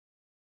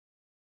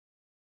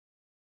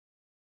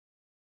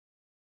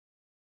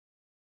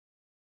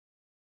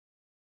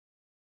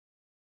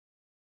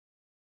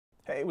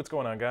Hey, what's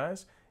going on,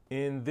 guys?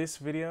 In this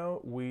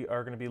video, we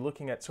are going to be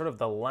looking at sort of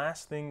the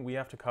last thing we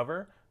have to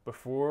cover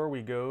before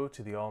we go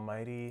to the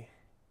almighty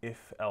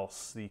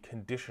if-else, the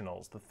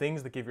conditionals, the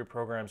things that give your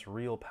programs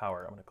real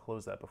power. I'm going to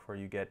close that before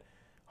you get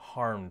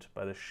harmed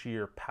by the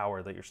sheer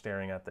power that you're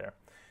staring at there.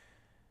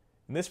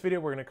 In this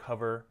video, we're going to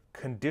cover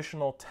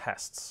conditional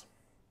tests.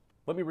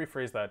 Let me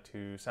rephrase that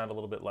to sound a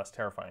little bit less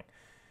terrifying.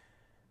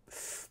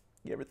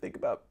 You ever think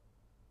about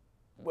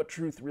what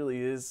truth really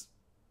is,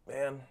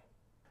 man?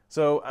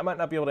 So I might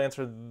not be able to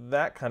answer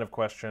that kind of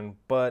question,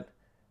 but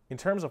in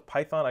terms of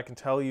Python, I can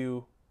tell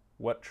you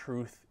what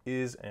truth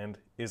is and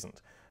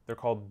isn't. They're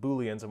called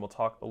Booleans, and we'll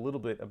talk a little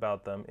bit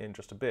about them in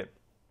just a bit.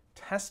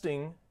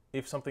 Testing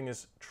if something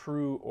is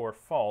true or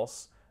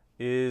false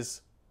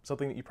is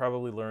something that you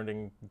probably learned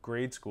in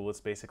grade school. It's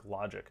basic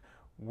logic.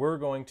 We're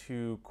going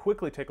to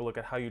quickly take a look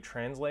at how you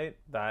translate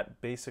that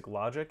basic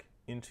logic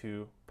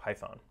into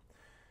Python.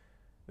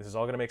 This is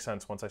all going to make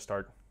sense once I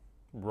start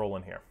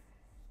rolling here.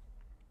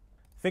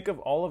 Think of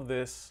all of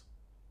this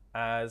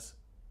as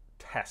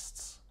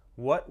tests.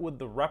 What would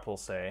the REPL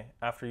say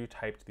after you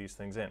typed these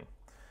things in?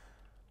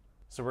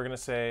 So we're going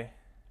to say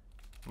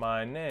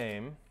my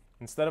name,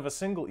 instead of a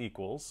single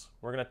equals,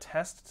 we're going to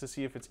test to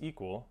see if it's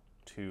equal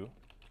to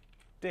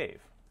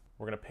Dave.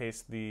 We're going to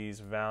paste these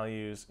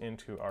values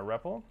into our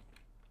REPL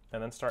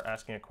and then start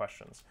asking it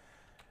questions.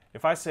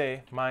 If I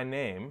say my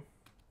name,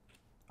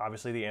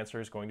 obviously the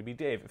answer is going to be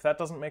Dave. If that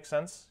doesn't make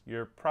sense,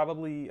 you're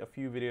probably a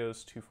few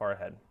videos too far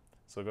ahead.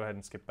 So go ahead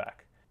and skip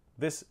back.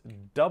 This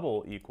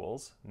double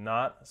equals,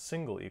 not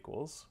single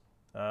equals.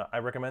 I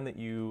recommend that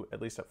you,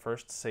 at least at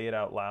first, say it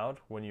out loud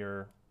when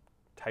you're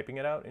typing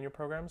it out in your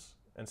programs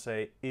and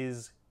say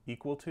is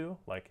equal to,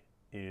 like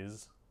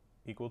is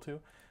equal to,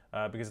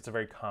 because it's a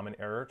very common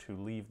error to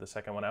leave the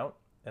second one out,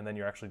 and then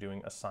you're actually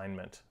doing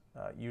assignment,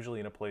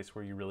 usually in a place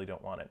where you really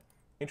don't want it.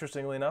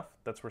 Interestingly enough,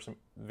 that's where some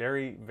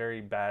very,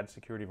 very bad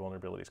security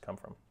vulnerabilities come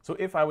from. So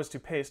if I was to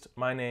paste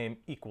my name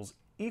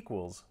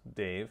equals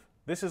Dave,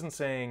 this isn't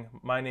saying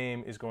my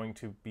name is going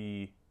to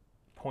be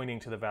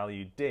pointing to the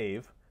value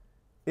Dave.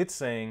 It's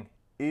saying,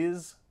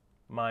 is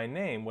my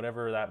name,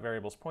 whatever that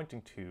variable is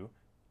pointing to,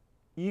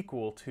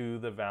 equal to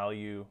the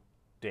value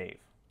Dave?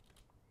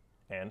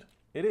 And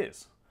it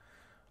is.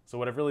 So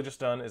what I've really just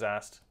done is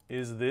asked,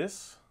 is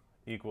this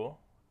equal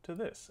to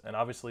this? And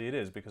obviously it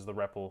is, because the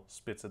REPL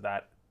spits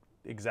that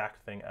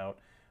exact thing out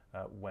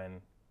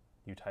when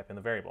you type in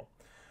the variable.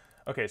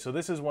 Okay, so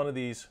this is one of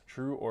these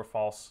true or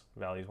false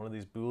values, one of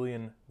these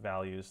Boolean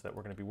values that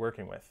we're going to be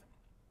working with.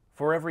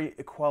 For every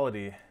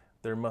equality,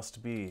 there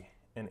must be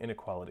an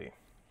inequality,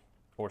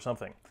 or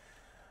something.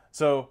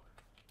 So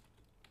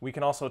we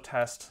can also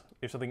test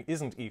if something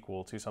isn't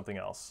equal to something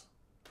else.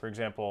 For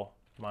example,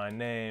 my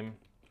name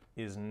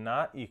is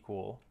not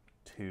equal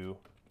to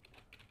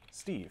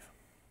Steve.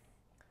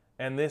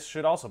 And this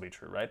should also be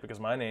true, right? Because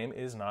my name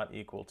is not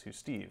equal to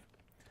Steve.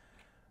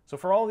 So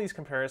for all these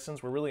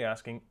comparisons, we're really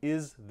asking,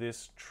 is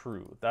this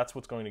true? That's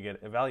what's going to get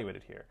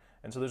evaluated here.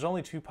 And so there's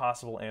only two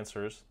possible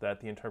answers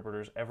that the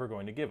interpreter is ever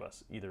going to give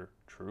us, either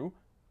true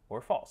or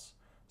false.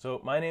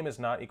 So my name is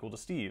not equal to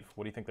Steve.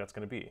 What do you think that's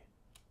going to be?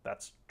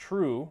 That's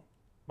true.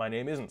 My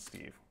name isn't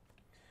Steve.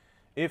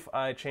 If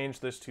I change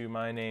this to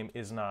my name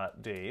is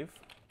not Dave,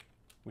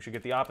 we should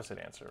get the opposite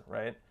answer,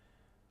 right?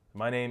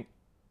 My name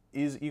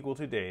is equal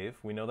to Dave.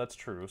 We know that's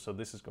true, so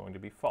this is going to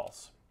be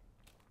false.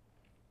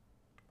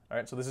 All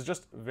right, so this is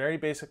just very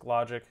basic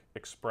logic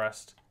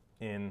expressed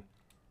in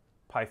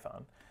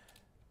Python.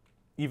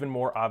 Even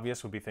more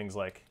obvious would be things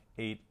like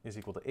 8 is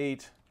equal to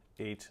 8,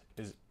 8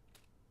 is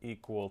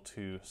equal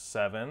to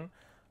 7.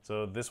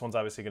 So this one's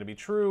obviously going to be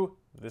true.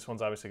 This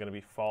one's obviously going to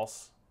be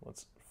false.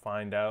 Let's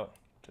find out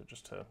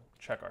just to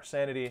check our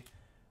sanity.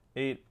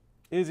 8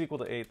 is equal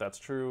to 8, that's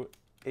true.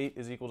 8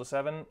 is equal to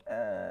 7,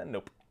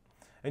 nope.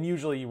 And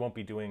usually you won't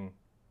be doing,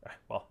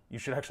 well, you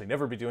should actually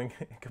never be doing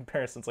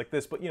comparisons like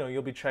this, but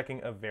you'll be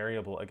checking a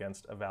variable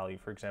against a value.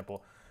 For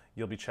example,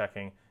 you'll be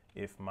checking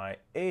if my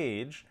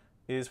age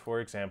is, for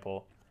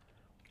example,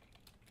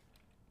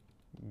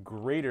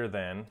 greater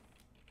than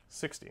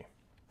 60.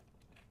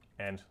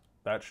 And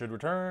that should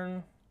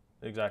return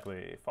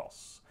exactly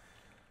false.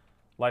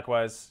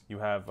 Likewise, you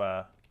have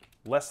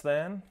less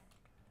than,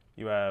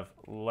 you have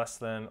less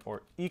than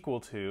or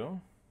equal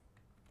to,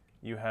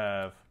 you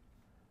have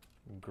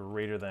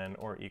greater than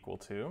or equal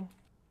to.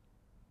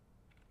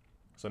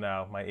 So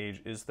now my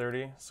age is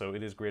 30, so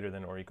it is greater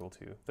than or equal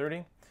to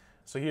 30.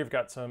 So here you've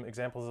got some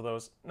examples of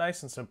those.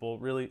 Nice and simple,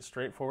 really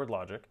straightforward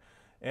logic.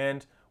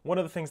 And one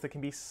of the things that can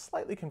be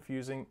slightly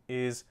confusing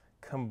is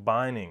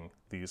combining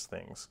these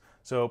things.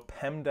 So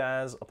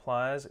PEMDAS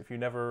applies. If you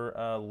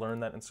never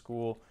learned that in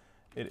school,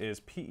 it is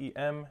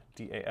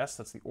PEMDAS.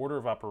 That's the order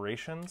of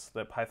operations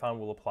that Python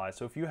will apply.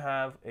 So if you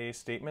have a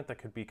statement that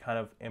could be kind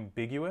of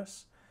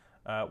ambiguous,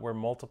 where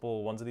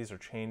multiple ones of these are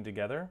chained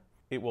together,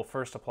 it will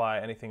first apply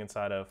anything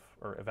inside of,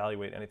 or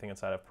evaluate anything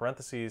inside of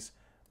parentheses,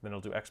 then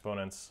it'll do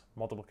exponents,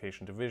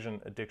 multiplication,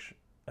 division,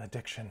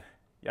 addition,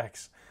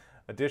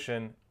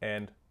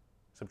 and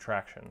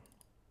subtraction.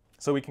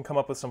 So we can come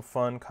up with some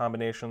fun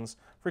combinations.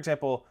 For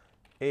example,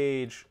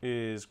 age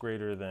is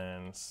greater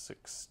than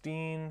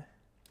 16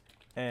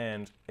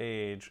 and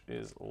age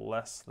is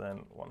less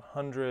than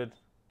 100.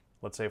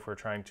 Let's say if we're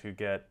trying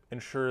to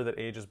ensure that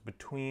age is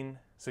between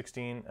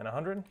 16 and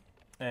 100,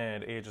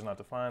 and age is not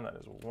defined, that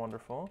is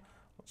wonderful.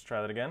 Let's try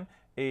that again.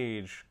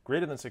 Age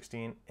greater than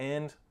 16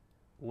 and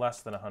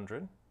less than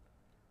 100.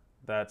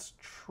 That's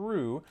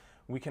true.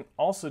 We can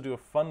also do a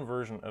fun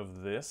version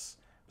of this.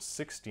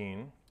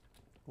 16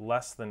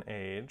 less than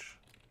age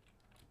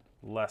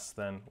less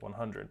than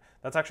 100.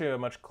 That's actually a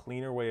much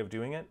cleaner way of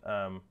doing it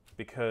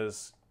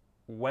because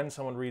when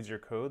someone reads your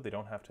code, they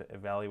don't have to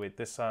evaluate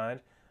this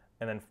side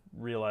and then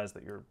realize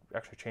that you're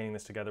actually chaining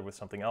this together with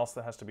something else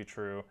that has to be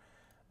true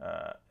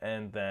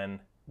and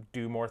then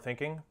do more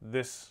thinking.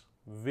 This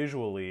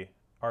visually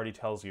already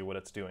tells you what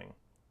it's doing.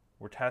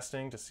 We're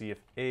testing to see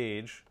if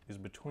age is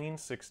between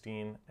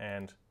 16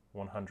 and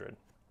 100.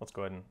 Let's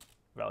go ahead and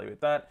evaluate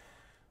that.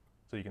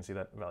 So you can see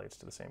that evaluates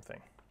to the same thing.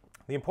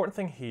 The important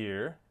thing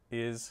here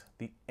is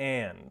the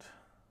and.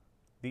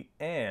 The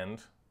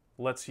and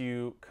lets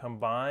you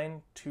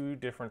combine two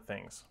different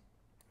things.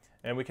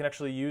 And we can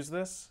actually use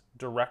this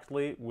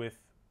directly with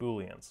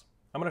Booleans.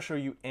 I'm going to show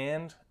you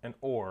and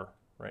or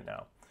right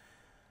now.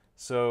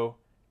 So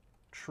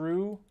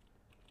true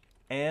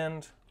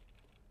and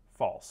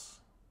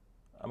false.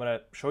 I'm going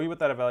to show you what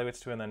that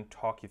evaluates to and then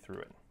talk you through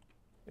it.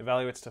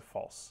 Evaluates to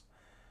false.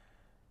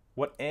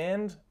 What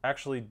and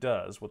actually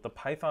does, what the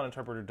Python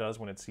interpreter does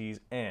when it sees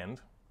and,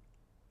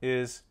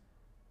 is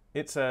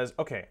it says,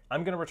 okay,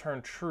 I'm going to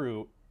return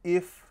true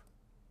if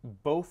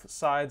both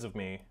sides of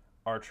me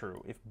are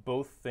true, if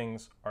both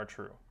things are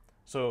true.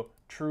 So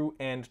true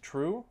and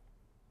true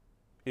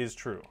is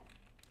true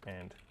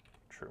and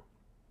true.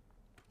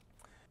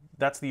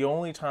 That's the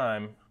only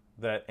time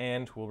that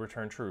and will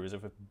return true, is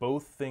if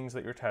both things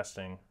that you're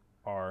testing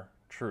are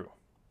true.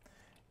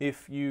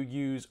 If you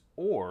use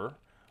or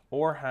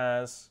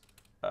has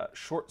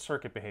short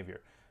circuit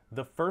behavior.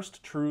 The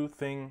first true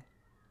thing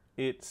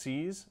it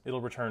sees,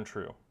 it'll return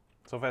true.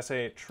 So if I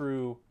say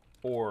true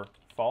or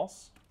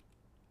false,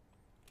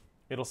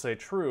 it'll say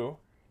true.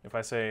 If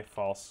I say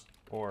false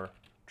or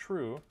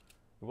true,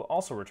 it will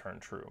also return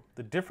true.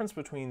 The difference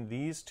between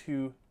these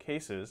two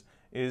cases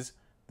is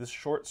this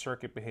short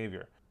circuit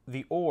behavior.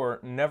 The or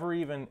never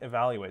even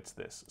evaluates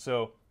this.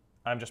 So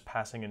I'm just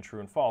passing in true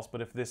and false,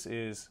 but if this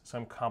is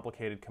some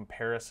complicated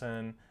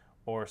comparison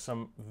or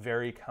some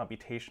very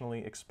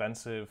computationally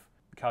expensive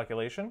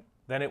calculation,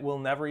 then it will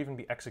never even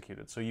be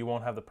executed. So you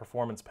won't have the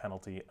performance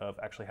penalty of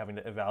actually having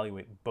to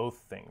evaluate both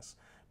things.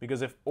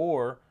 Because if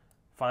or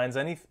finds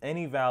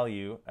any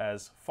value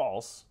as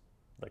false,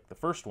 like the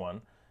first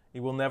one,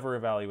 it will never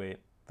evaluate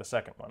the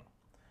second one.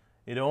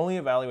 It only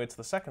evaluates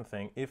the second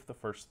thing if the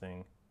first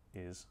thing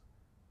is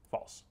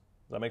false.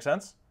 Does that make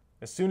sense?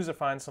 As soon as it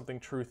finds something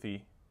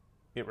truthy,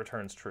 it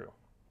returns true.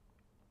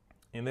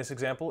 In this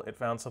example, it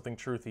found something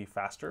truthy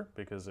faster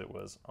because it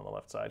was on the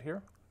left side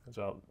here.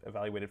 So I'll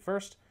evaluate it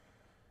first.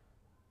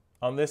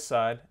 On this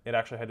side, it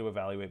actually had to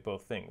evaluate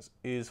both things.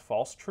 Is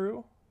false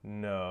true?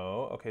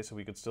 No. Okay, so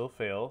we could still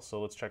fail. So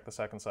let's check the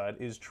second side.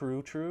 Is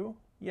true true?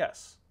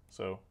 Yes.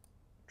 So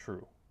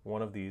true.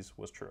 One of these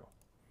was true.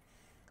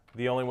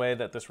 The only way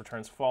that this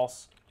returns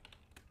false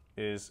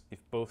is if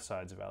both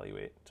sides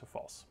evaluate to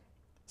false.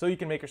 So you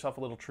can make yourself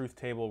a little truth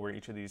table where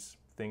each of these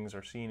things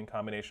are seen in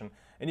combination,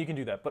 and you can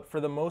do that. But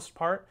for the most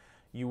part,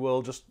 you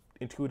will just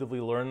intuitively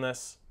learn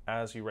this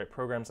as you write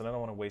programs, and I don't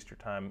want to waste your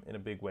time in a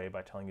big way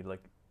by telling you to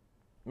like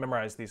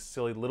memorize these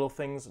silly little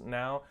things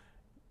now.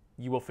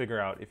 You will figure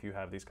out if you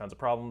have these kinds of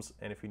problems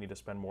and if you need to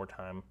spend more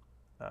time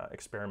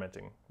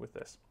experimenting with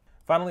this.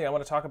 Finally, I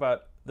want to talk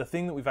about the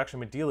thing that we've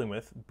actually been dealing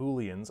with,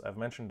 Booleans. I've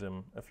mentioned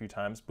them a few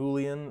times.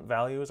 Boolean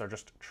values are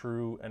just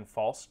true and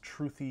false,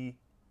 truthy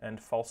and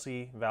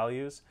falsy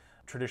values.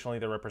 Traditionally,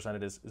 they're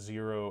represented as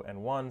 0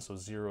 and 1, so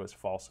 0 is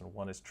false and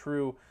 1 is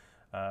true.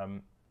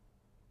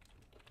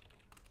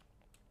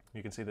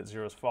 You can see that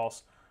 0 is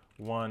false,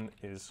 1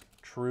 is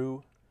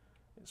true.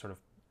 It sort of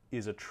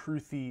is a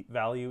truthy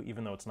value,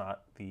 even though it's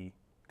not the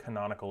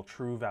canonical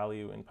true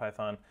value in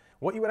Python.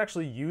 What you would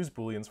actually use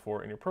Booleans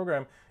for in your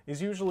program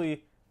is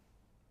usually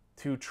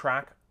to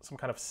track some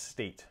kind of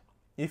state.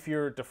 If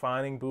you're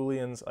defining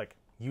Booleans, like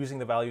using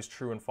the values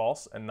true and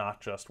false and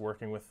not just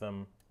working with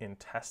them in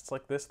tests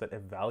like this that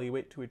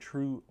evaluate to a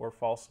true or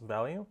false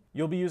value,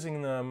 you'll be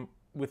using them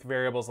with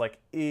variables like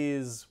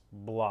is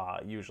blah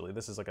usually.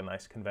 This is like a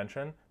nice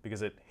convention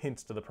because it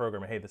hints to the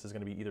programmer, hey, this is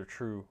going to be either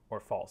true or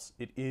false.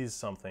 It is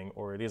something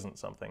or it isn't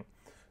something.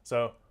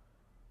 So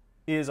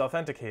is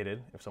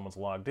authenticated, if someone's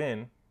logged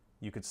in,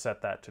 you could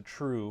set that to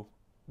true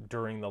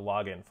during the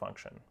login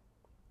function.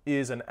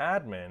 Is an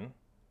admin,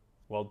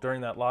 well,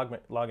 during that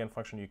login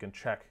function, you can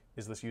check,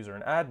 is this user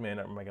an admin,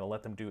 or am I going to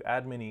let them do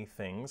admin-y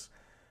things?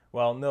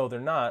 Well, no, they're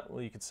not.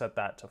 Well, you could set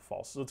that to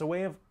false. So it's a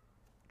way of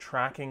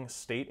tracking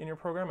state in your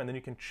program, and then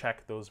you can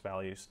check those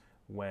values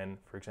when,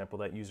 for example,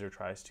 that user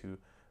tries to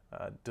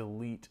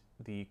delete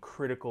the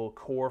critical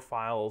core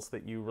files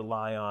that you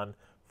rely on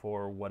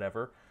for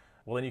whatever.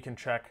 Well, then you can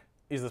check,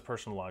 Is this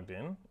person logged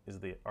in?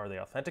 Are they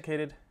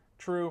authenticated?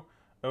 True.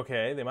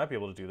 Okay, they might be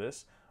able to do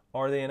this.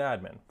 Are they an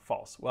admin?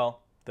 False.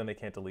 Well, then they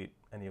can't delete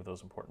any of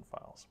those important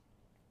files.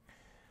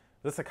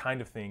 That's the kind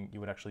of thing you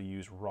would actually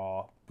use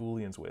raw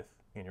Booleans with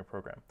in your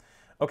program.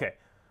 Okay,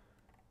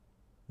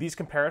 these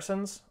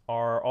comparisons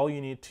are all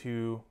you need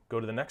to go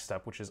to the next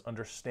step, which is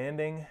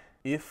understanding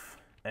if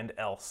and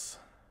else,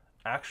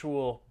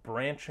 actual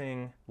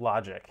branching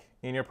logic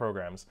in your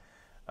programs.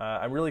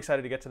 I'm really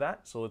excited to get to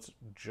that, so let's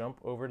jump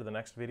over to the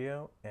next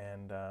video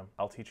and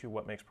I'll teach you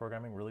what makes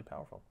programming really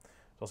powerful.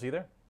 So I'll see you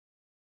there.